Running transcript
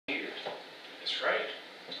That's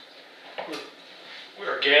right. We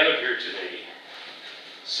are gathered here today,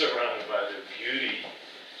 surrounded by the beauty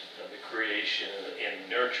of the creation and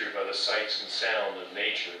nurtured by the sights and sound of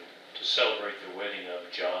nature to celebrate the wedding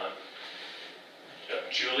of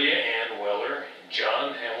Julia Ann Weller and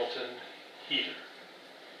John Hamilton Hietter.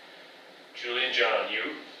 Julia and John,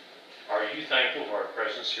 are you thankful for our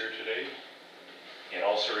presence here today? And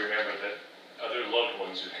also remember that other loved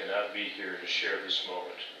ones who cannot be here to share this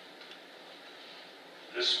moment.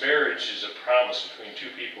 This marriage is a promise between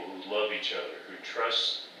two people who love each other, who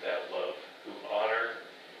trust that love, who honor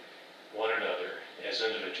one another as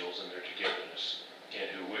individuals in their togetherness,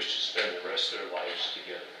 and who wish to spend the rest of their lives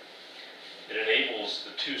together. It enables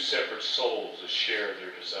the two separate souls to share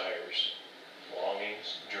their desires,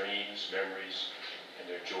 longings, dreams, memories,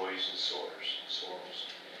 and their joys and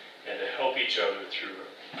sorrows, and to help each other through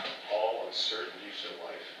all uncertainties of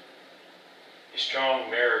life. A strong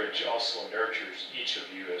marriage also nurtures each of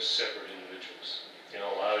you as separate individuals and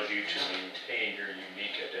allows you to maintain your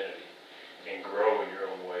unique identity and grow in your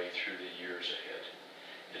own way through the years ahead.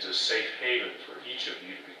 It's a safe haven for each of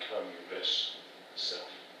you to become your best self.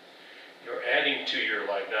 You're adding to your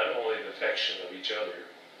life not only the affection of each other,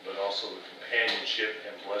 but also the companionship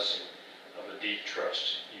and blessing of a deep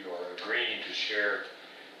trust. You are agreeing to share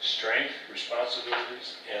strength,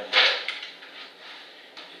 responsibilities, and love.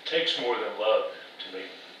 It takes more than love to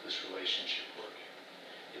make this relationship work.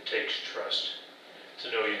 It takes trust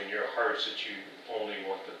to know in your hearts that you only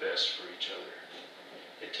want the best for each other.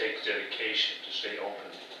 It takes dedication to stay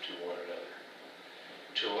open to one another,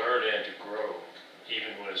 to learn and to grow,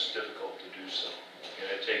 even when it's difficult to do so.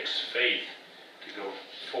 And it takes faith to go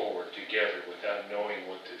forward together without knowing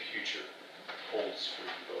what the future holds for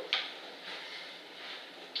you both.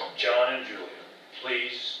 John and Julia,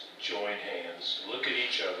 please join hands, look at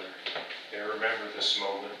each other, and remember this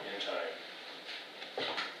moment in time.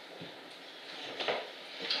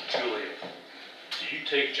 Julia, do you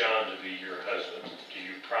take John to be your husband? Do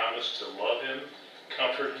you promise to love him,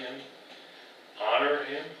 comfort him, honor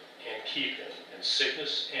him, and keep him in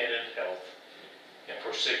sickness and in health, and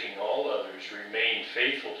forsaking all others, remain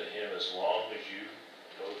faithful to him as long as you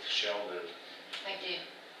both shall live? I do.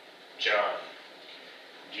 John,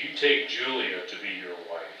 do you take Julia to be your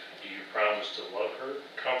wife? Do you promise to love her,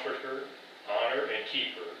 comfort her, honor and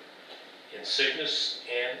keep her in sickness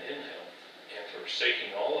and in health, and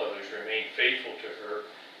forsaking all others, remain faithful to her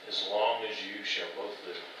as long as you shall both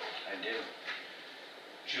live? I do.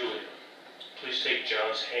 Julia, please take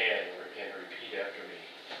John's hand and repeat after me.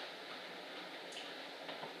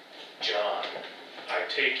 John, I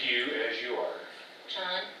take you as you are.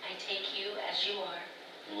 John, I take you as you are.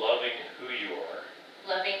 Loving who you are.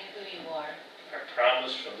 Loving who you are. I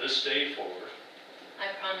promise from this day forward. I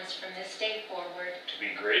promise from this day forward. To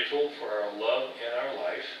be grateful for our love and our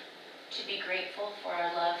life. To be grateful for our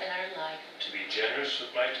love and our life. To be generous with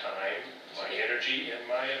my time, my energy, and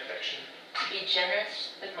my affection. To be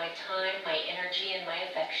generous with my time, my energy, and my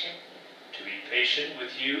affection. To be patient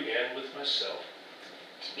with you and with myself.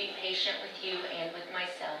 To be patient with you and with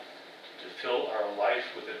myself. To fill our life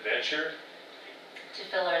with adventure. To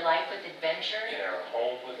fill our life with adventure. And our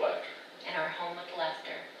home with laughter. And our home with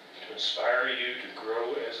laughter. To inspire you to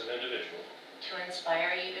grow as an individual. To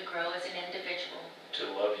inspire you to grow as an individual. To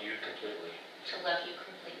love you completely. To love you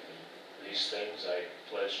completely. These things I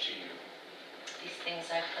pledge to you. These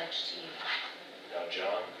things I pledge to you. Now,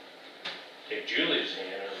 John, take Julia's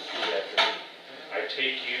hand and repeat after me. I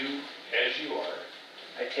take you as you are.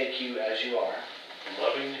 I take you as you are.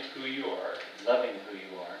 Loving who you are. Loving who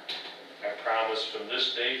you are. I promise from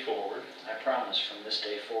this day forward. I promise from this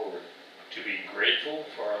day forward. To be grateful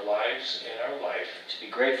for our lives and our life. To be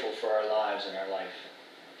grateful for our lives and our life.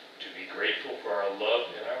 To be grateful for our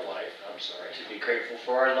love and our life. To be grateful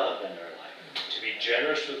for our love and our life. To be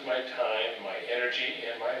generous with my time, my energy,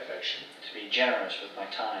 and my affection. To be generous with my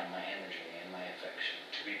time, my energy, and my affection.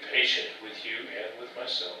 To be patient with you and with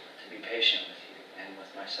myself. To be patient with you and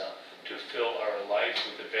with myself. To fill our life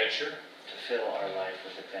with adventure. To fill our life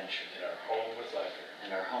with adventure. And our home with laughter.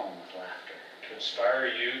 And our home with laughter. To inspire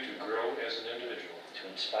you to grow as an individual. To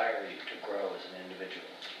inspire you to grow as an individual.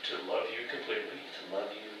 To love you completely. To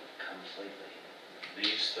love you completely.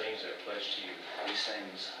 These things I pledge to you. These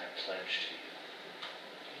things I pledge to you.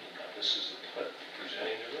 Now this is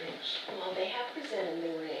presenting the rings. Well, they have presented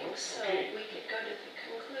the rings, so Okay. we could go to the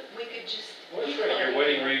conclude. We could just. Well, that's right.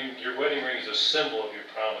 Your wedding ring is a symbol of your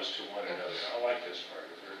promise to one another. I like this part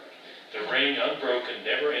very much. The ring, unbroken,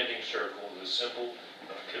 never-ending circle, is a symbol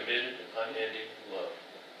of committed, unending love.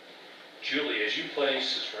 Julie, as you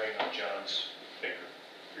place this ring on John's finger,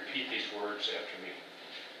 repeat these words after me.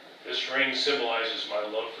 This ring symbolizes my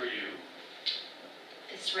love for you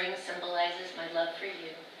This ring symbolizes my love for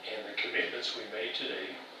you and the commitments we made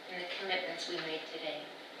today. and the commitments we made today.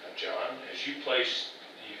 Now, John, as you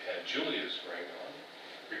had Julia's ring on,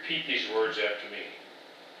 repeat these words after me.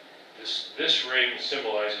 This ring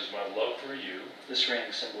symbolizes my love for you This ring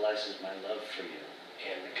symbolizes my love for you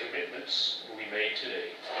and the commitments we made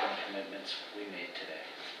today. and commitments we made today.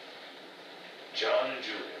 John and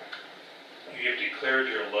Julia, you have declared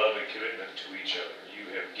your love and commitment to each other. You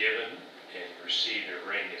have given and received a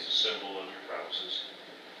ring as a symbol of your promises.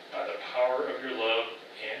 By the power of your love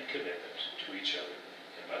and commitment to each other,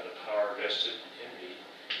 and by the power vested in me,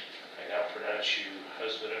 I now pronounce you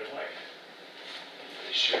husband and wife. And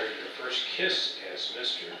they share your first kiss as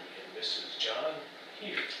Mr. and Mrs. John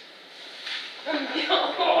Hietter.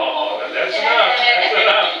 Oh, that's enough. That's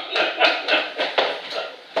enough.